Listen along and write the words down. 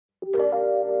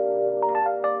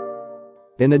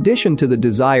In addition to the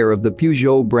desire of the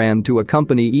Peugeot brand to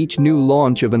accompany each new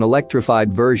launch of an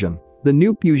electrified version, the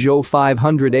new Peugeot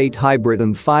 508 Hybrid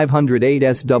and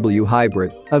 508 SW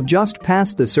Hybrid have just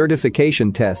passed the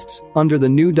certification tests under the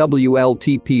new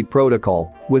WLTP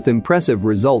protocol, with impressive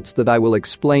results that I will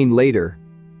explain later.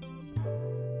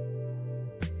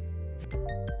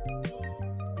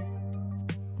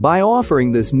 By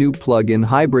offering this new plug-in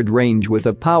hybrid range with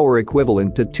a power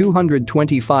equivalent to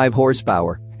 225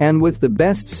 horsepower and with the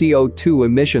best CO2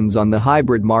 emissions on the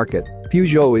hybrid market,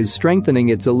 Peugeot is strengthening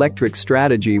its electric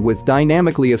strategy with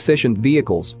dynamically efficient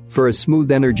vehicles for a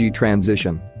smooth energy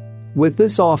transition. With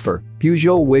this offer,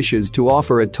 Peugeot wishes to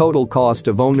offer a total cost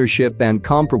of ownership and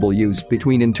comparable use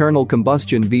between internal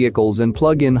combustion vehicles and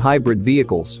plug-in hybrid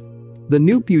vehicles. The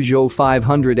new Peugeot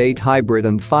 508 Hybrid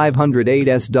and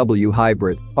 508 SW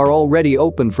Hybrid are already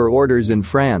open for orders in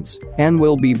France and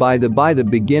will be by the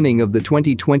beginning of the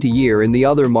 2020 year in the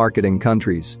other marketing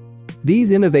countries.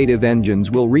 These innovative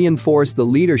engines will reinforce the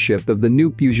leadership of the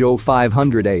new Peugeot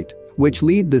 508, which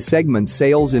lead the segment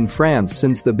sales in France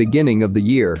since the beginning of the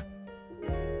year.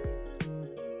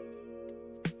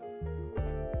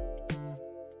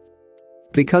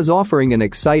 Because offering an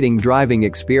exciting driving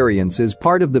experience is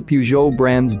part of the Peugeot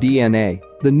brand's DNA,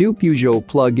 the new Peugeot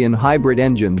plug-in hybrid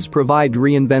engines provide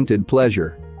reinvented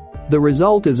pleasure. The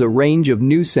result is a range of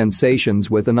new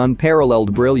sensations with an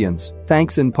unparalleled brilliance,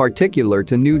 thanks in particular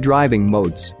to new driving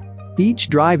modes. Each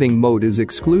driving mode is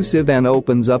exclusive and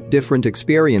opens up different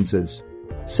experiences.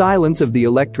 Silence of the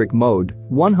electric mode,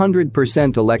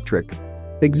 100% electric.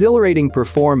 Exhilarating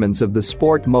performance of the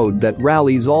sport mode that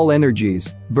rallies all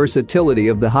energies, versatility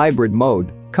of the hybrid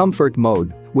mode, comfort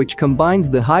mode, which combines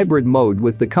the hybrid mode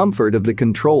with the comfort of the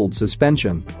controlled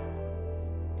suspension.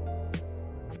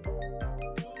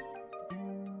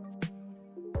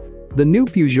 The new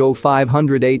Peugeot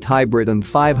 508 Hybrid and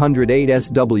 508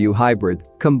 SW Hybrid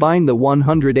combine the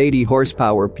 180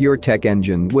 horsepower PureTech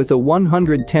engine with a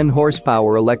 110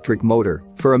 horsepower electric motor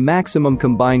for a maximum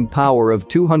combined power of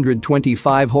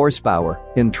 225 horsepower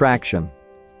in traction.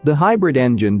 The hybrid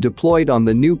engine deployed on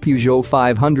the new Peugeot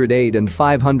 508 and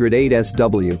 508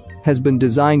 SW has been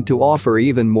designed to offer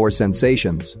even more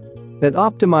sensations. It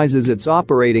optimizes its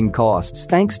operating costs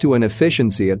thanks to an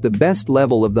efficiency at the best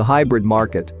level of the hybrid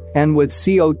market and with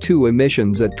CO2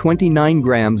 emissions at 29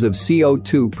 grams of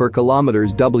CO2 per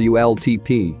kilometers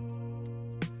WLTP.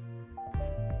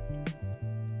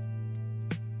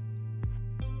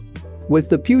 With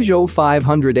the Peugeot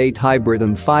 508 Hybrid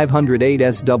and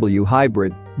 508 SW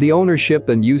Hybrid, the ownership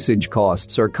and usage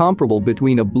costs are comparable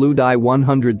between a Blue Dye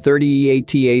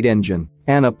 130E88 engine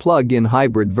and a plug-in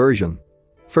hybrid version.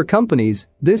 For companies,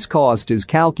 this cost is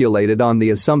calculated on the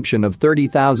assumption of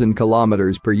 30,000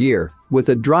 kilometers per year, with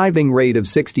a driving rate of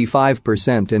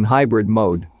 65% in hybrid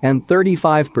mode and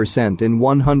 35% in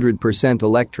 100%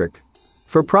 electric.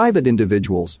 For private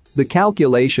individuals, the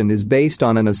calculation is based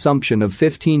on an assumption of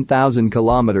 15,000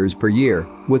 kilometers per year,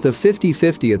 with a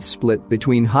 50-50th split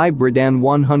between hybrid and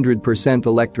 100%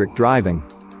 electric driving.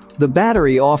 The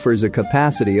battery offers a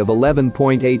capacity of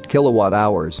 11.8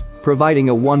 kilowatt-hours, providing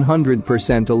a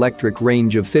 100% electric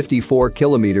range of 54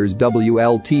 kilometers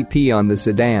WLTP on the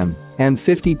sedan and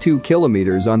 52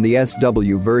 kilometers on the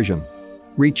SW version.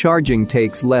 Recharging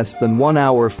takes less than 1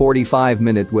 hour 45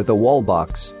 minutes with a wall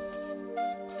box.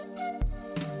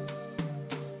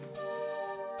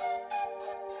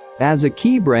 As a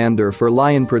key brander for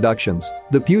Lion Productions,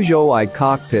 the Peugeot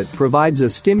iCockpit provides a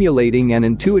stimulating and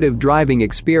intuitive driving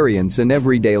experience in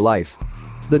everyday life.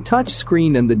 The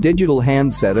touchscreen and the digital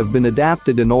handset have been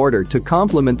adapted in order to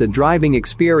complement the driving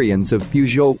experience of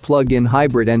Peugeot plug-in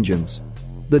hybrid engines.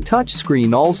 The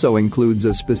touchscreen also includes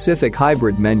a specific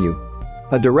hybrid menu.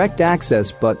 A direct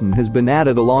access button has been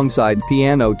added alongside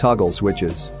piano toggle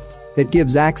switches. It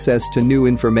gives access to new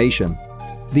information.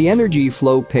 The energy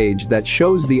flow page that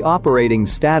shows the operating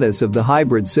status of the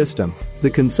hybrid system, the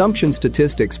consumption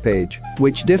statistics page,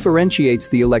 which differentiates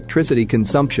the electricity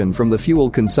consumption from the fuel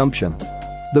consumption.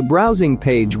 The browsing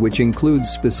page which includes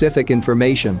specific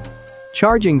information.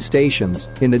 Charging stations,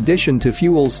 in addition to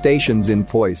fuel stations in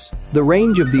Poise, the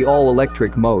range of the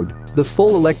all-electric mode, the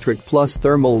full electric plus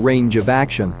thermal range of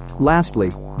action.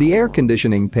 Lastly, the air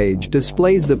conditioning page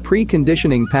displays the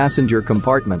preconditioning passenger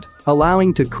compartment,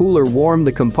 allowing to cool or warm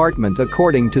the compartment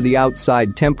according to the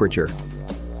outside temperature.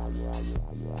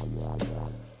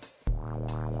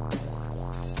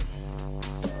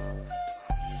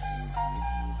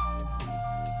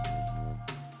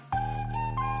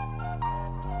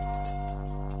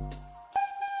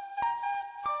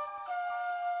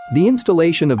 The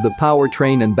installation of the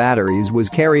powertrain and batteries was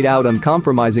carried out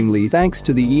uncompromisingly thanks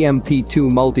to the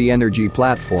EMP2 multi-energy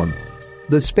platform.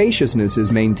 The spaciousness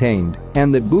is maintained,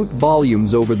 and the boot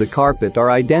volumes over the carpet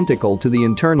are identical to the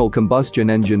internal combustion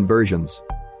engine versions.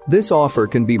 This offer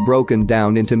can be broken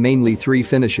down into mainly three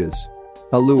finishes: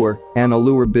 Allure and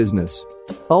Allure Business.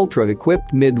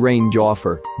 Ultra-equipped mid-range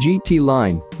offer, GT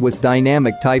line, with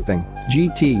dynamic typing,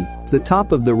 GT, the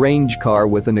top-of-the-range car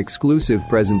with an exclusive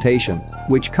presentation,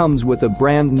 which comes with a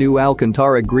brand-new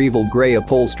Alcantara Greville grey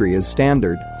upholstery as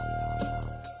standard.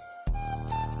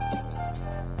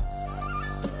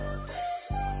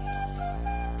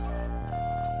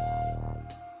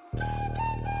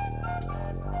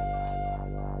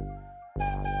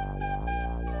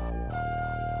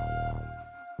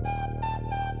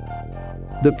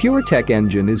 The PureTech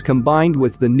engine is combined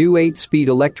with the new 8-speed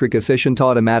electric-efficient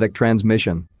automatic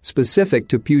transmission, specific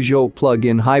to Peugeot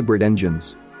plug-in hybrid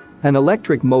engines. An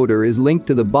electric motor is linked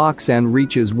to the box and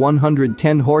reaches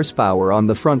 110 horsepower on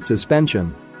the front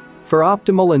suspension. For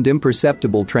optimal and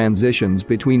imperceptible transitions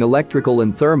between electrical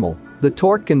and thermal, the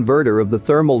torque converter of the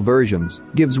thermal versions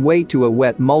gives way to a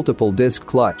wet multiple-disc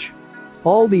clutch.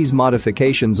 All these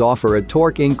modifications offer a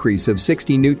torque increase of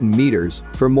 60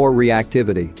 Nm for more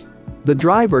reactivity. The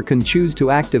driver can choose to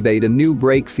activate a new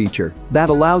brake feature that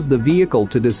allows the vehicle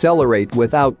to decelerate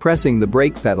without pressing the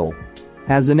brake pedal.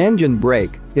 As an engine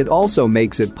brake, it also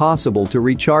makes it possible to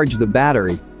recharge the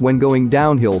battery when going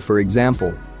downhill, for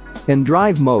example. In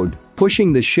drive mode,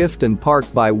 pushing the shift and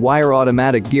park-by-wire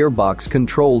automatic gearbox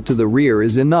control to the rear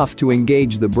is enough to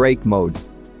engage the brake mode.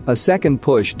 A second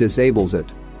push disables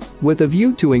it. With a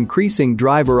view to increasing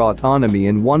driver autonomy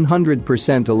in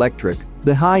 100% electric,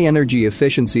 the high-energy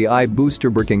efficiency I-booster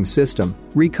braking system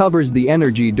recovers the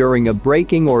energy during a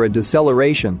braking or a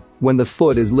deceleration when the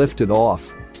foot is lifted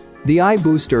off. The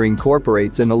I-booster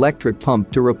incorporates an electric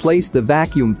pump to replace the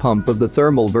vacuum pump of the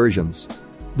thermal versions.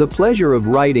 The pleasure of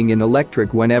riding in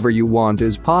electric whenever you want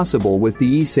is possible with the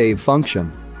e-save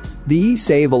function. The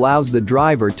e-save allows the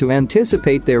driver to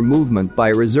anticipate their movement by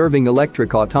reserving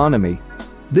electric autonomy.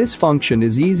 This function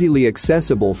is easily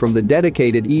accessible from the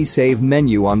dedicated e-save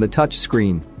menu on the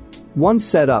touchscreen. Once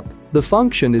set up, the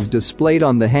function is displayed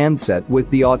on the handset with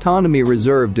the autonomy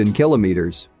reserved in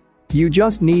kilometers. You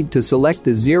just need to select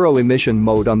the zero-emission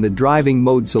mode on the driving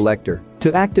mode selector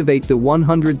to activate the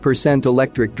 100%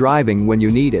 electric driving when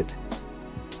you need it.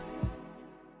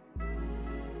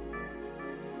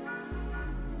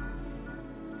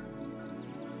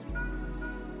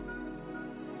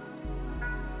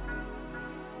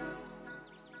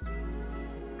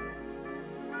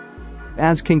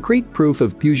 As concrete proof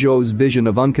of Peugeot's vision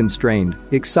of unconstrained,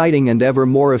 exciting and ever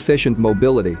more efficient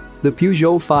mobility, the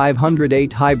Peugeot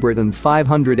 508 Hybrid and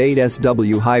 508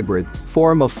 SW Hybrid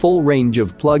form a full range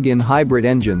of plug-in hybrid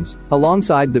engines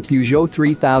alongside the Peugeot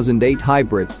 3008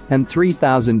 Hybrid and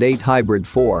 3008 Hybrid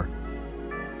 4.